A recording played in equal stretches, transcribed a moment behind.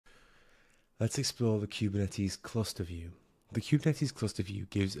Let's explore the Kubernetes cluster view. The Kubernetes cluster view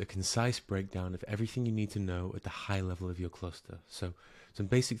gives a concise breakdown of everything you need to know at the high level of your cluster. So some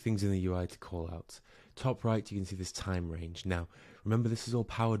basic things in the UI to call out. Top right, you can see this time range. Now, remember this is all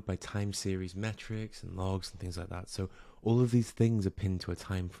powered by time series metrics and logs and things like that. So all of these things are pinned to a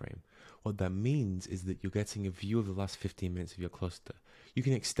time frame. What that means is that you're getting a view of the last 15 minutes of your cluster. You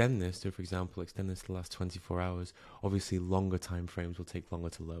can extend this to, for example, extend this to the last 24 hours. Obviously, longer time frames will take longer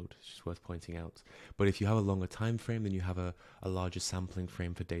to load. It's just worth pointing out. But if you have a longer time frame, then you have a larger sampling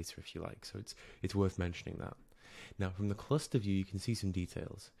frame for data, if you like. So it's worth mentioning that. Now, from the cluster view, you can see some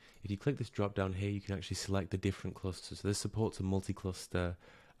details. If you click this drop down here, you can actually select the different clusters. So this supports a multi-cluster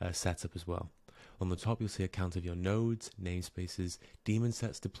setup as well. On the top, you'll see a count of your nodes, namespaces, daemon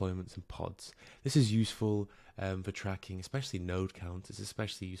sets, deployments, and pods. This is useful for tracking, especially node counts. It's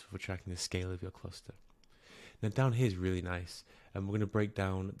especially useful for tracking the scale of your cluster. Now, down here is really nice. We're going to break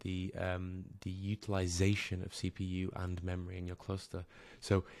down the utilization of CPU and memory in your cluster.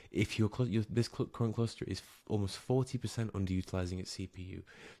 So, if this current cluster is almost 40% underutilizing its CPU,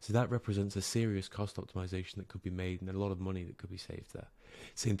 so that represents a serious cost optimization that could be made and a lot of money that could be saved there.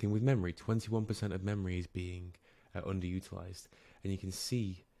 Same thing with memory. 21% of memory is being underutilized, and you can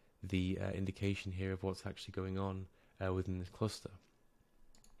see the indication here of what's actually going on within this cluster.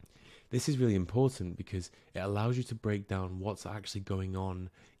 This is really important because it allows you to break down what's actually going on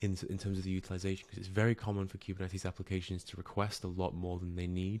in terms of the utilization, because it's very common for Kubernetes applications to request a lot more than they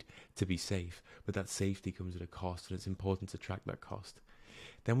need to be safe, but that safety comes at a cost, and it's important to track that cost.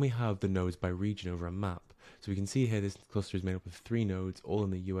 Then we have the nodes by region over a map. So we can see here this cluster is made up of 3 nodes, all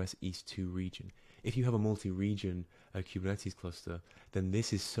in the US East 2 region. If you have a multi-region Kubernetes cluster, then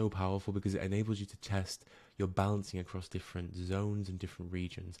this is so powerful because it enables you to test your balancing across different zones and different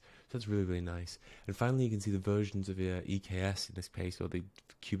regions. So that's really, really nice. And finally, you can see the versions of your EKS in this case, or the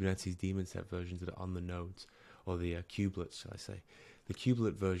Kubernetes daemon set versions that are on the nodes, or the kubelets, shall I say. The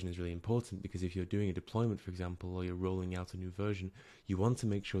kubelet version is really important because if you're doing a deployment, for example, or you're rolling out a new version, you want to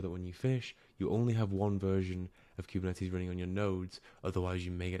make sure that when you finish, you only have one version of Kubernetes running on your nodes, otherwise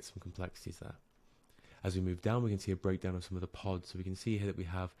you may get some complexities there. As we move down, we can see a breakdown of some of the pods. So we can see here that we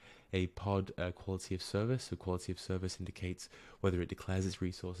have a pod quality of service. So quality of service indicates whether it declares its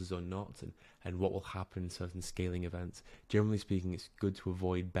resources or not, and what will happen in certain scaling events. Generally speaking, it's good to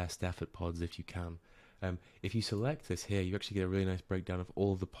avoid best effort pods if you can. If you select this here, you actually get a really nice breakdown of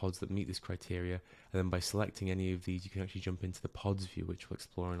all of the pods that meet this criteria. And then by selecting any of these, you can actually jump into the pods view, which we'll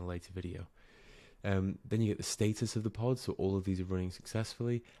explore in a later video. Then you get the status of the pods, so all of these are running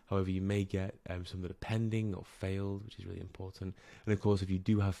successfully. However, you may get some that are pending or failed, which is really important. And of course, if you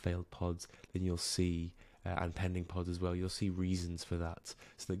do have failed pods, then you'll see, and pending pods as well, you'll see reasons for that.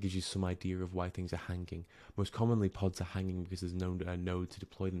 So that gives you some idea of why things are hanging. Most commonly, pods are hanging because there's no node to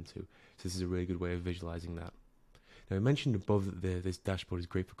deploy them to. So this is a really good way of visualizing that. Now, I mentioned above that this dashboard is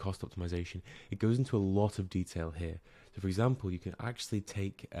great for cost optimization. It goes into a lot of detail here. So, for example, you can actually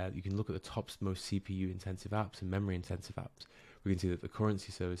you can look at the top most CPU-intensive apps and memory-intensive apps. We can see that the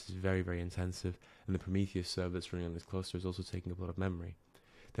currency service is very, very intensive, and the Prometheus server that's running on this cluster is also taking up a lot of memory.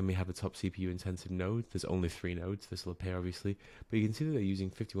 Then we have the top CPU-intensive nodes. There's only 3 nodes. This will appear, obviously, but you can see that they're using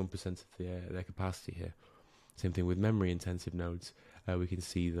 51% of their capacity here. Same thing with memory-intensive nodes. We can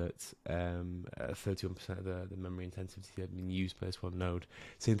see that 31% of the memory intensity have been used by this one node.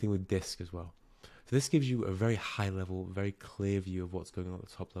 Same thing with disk as well. So this gives you a very high level, very clear view of what's going on at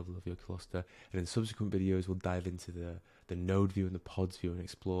the top level of your cluster. And in subsequent videos, we'll dive into the node view and the pods view and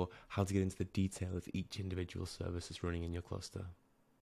explore how to get into the detail of each individual service that's running in your cluster.